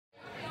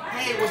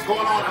what's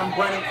going on? I'm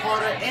Brandon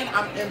Carter, and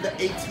I'm in the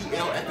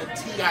ATL at the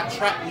T.i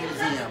Trap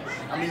Museum,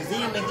 a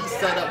museum that he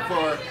set up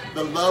for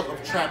the love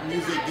of trap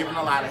music, giving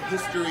a lot of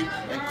history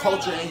and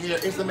culture in here.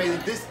 It's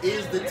amazing. This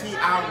is the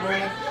T.i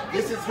room.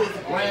 This is his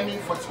Grammy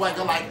for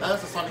Swagger Like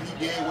Us. It's something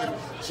he did with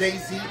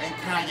Jay-Z and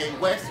Kanye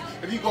West.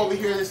 If you go over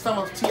here, there's some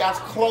of T.i.'s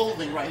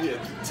clothing right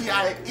here.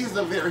 T.i is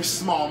a very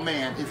small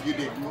man, if you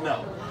didn't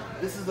know.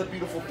 This is a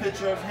beautiful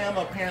picture of him.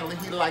 Apparently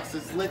he likes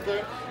his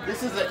liquor.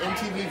 This is an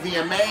MTV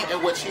VMA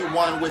in which he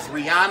won with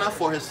Rihanna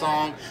for his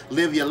song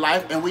Live Your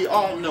Life. And we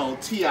all know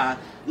T.i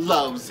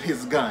loves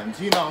his guns.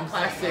 You know,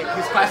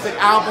 his classic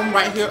album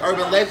right here,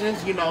 Urban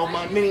Legends. You know,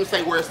 many would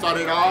say where it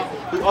started off.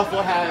 We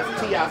also have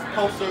T.i's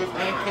posters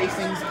and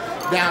casings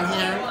down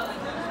here.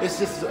 It's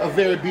just a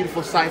very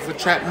beautiful sight for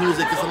trap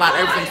music. It's a lot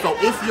of everything. So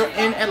if you're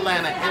in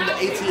Atlanta, in the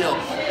ATL,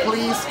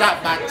 please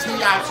stop by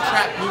T.i's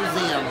Trap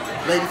Museum,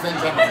 ladies and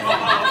gentlemen.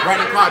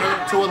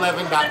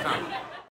 BrandonCarter211.com.